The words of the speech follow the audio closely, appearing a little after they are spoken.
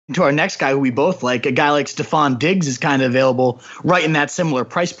to our next guy who we both like, a guy like Stefon Diggs is kind of available right in that similar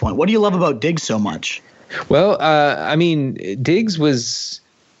price point. What do you love about Diggs so much? Well, I mean, Diggs was,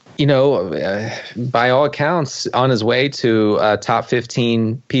 by all accounts, on his way to a top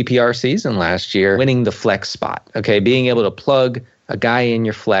 15 PPR season last year, winning the flex spot. Okay, being able to plug a guy in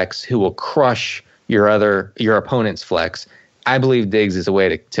your flex who will crush your opponent's flex. I believe Diggs is a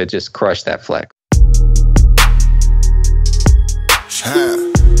way to just crush that flex.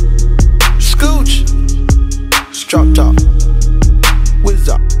 Scooch, drop top, whiz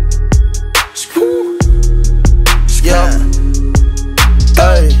up, yeah.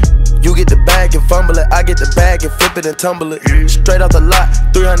 Hey, you get the bag and fumble it, I get the bag and flip it and tumble it. Straight off the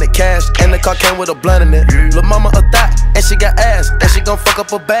lot, 300 cash, and the car came with a blunt in it. Lil' mama a thot, and she got ass, and she gon' fuck up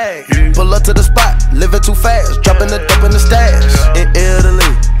her bag. Pull up to the spot, living too fast, dropping the dope in the stash. In Italy,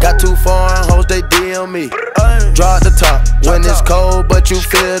 got too foreign hoes, they DM me. Draw at the top, when it's cold, but you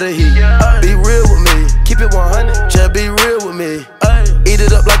feel the heat. Be real with me, keep it 100, just be real with me. Eat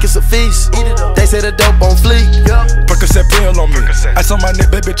it up like it's a feast, they say the dope on fleek. Percocet pill on me, ice on my neck,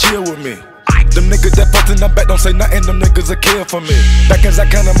 baby, chill with me. Them niggas that fucked in the back don't say nothing, them niggas a kill for me. Back as I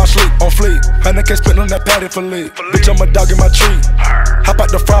can in my sleep, on fleek. 100K spent on that patty for lead. Bitch, I'm a dog in my tree. Hop out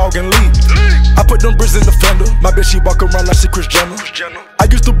the frog and leave. I put them bricks in the fender. My bitch, she walk around like she Kris Jenner.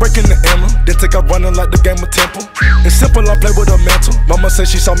 I used to break in the Emma, then take up running like the game of Temple. It's simple, I play with a mantle. Mama said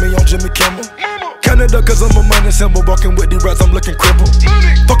she saw me on Jimmy Kimmel. Canada, cause I'm a money symbol. Walking with the rats, I'm looking crippled.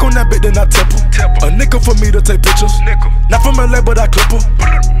 Fuck on that bitch, then I temple. A nickel for me to take pictures. Not from LA, but I clip her.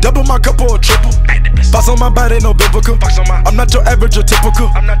 Double my cup or a triple. Box on my body, no biblical. I'm not your average or typical.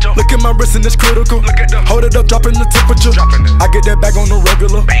 Look at my wrist and it's critical. Hold it up, dropping the temperature. I get that bag on the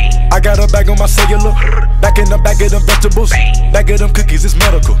regular. I got a bag on my cellular. Back in the bag of them vegetables. Bag of them cookies, it's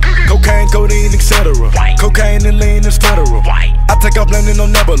medical. Cocaine, codeine, etc. Cocaine and lean is federal. I take off landing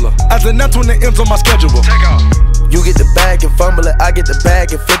on Nebula. As an ant's when the M's on my schedule. You get the bag and fumble it, I get the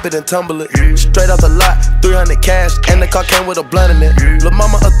bag and flip it and tumble it. Straight off the lot, 300 cash, and the car came with a blunt in it. Lil'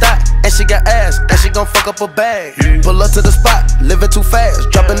 mama a thot, and she got ass, and she gon' fuck up her bag. Pull up to the spot, living too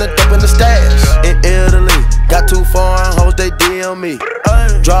fast, dropping the dope in the stash. In Italy, got too foreign hoes, they DM me.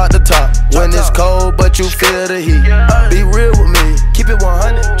 Draw at the top, when it's cold, but you feel the heat. Be real with me, keep it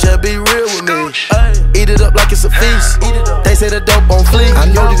 100, just be real with me. Eat it up like it's a feast, they say the dope on fleek. I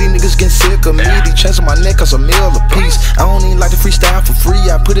know that these niggas getting sick of me. These chains on my neck cause a meal a piece. I don't even like to freestyle for free.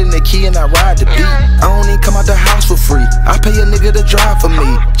 I put in the key and I ride the beat. I don't even come out the house for free. I pay a nigga to drive for me.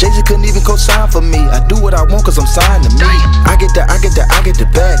 Jay-Z couldn't even co-sign for me. I do what I want cause I'm signed to me. I get the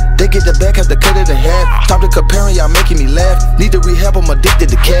bag. They get the bag, have to cut it in half. Stop the comparing, y'all making me laugh. Need to rehab, I'm addicted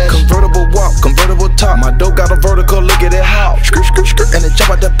to cash. Convertible walk, convertible top. My dope got a vertical, look at it how. And it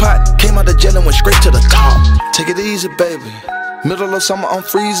jump out the pot. Came out the jail and went straight to the top. Take it easy, baby. Middle of summer, I'm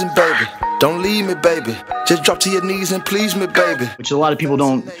freezing, baby. Don't leave me, baby. Just drop to your knees and please me, baby. Which a lot of people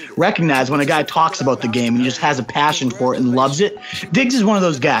don't recognize when a guy talks about the game and he just has a passion for it and loves it. Diggs is one of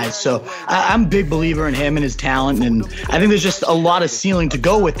those guys, so I'm a big believer in him and his talent, and I think there's just a lot of ceiling to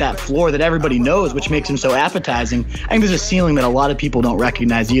go with that floor that everybody knows, which makes him so appetizing. I think there's a ceiling that a lot of people don't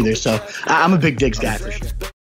recognize either, so I'm a big Diggs guy for sure.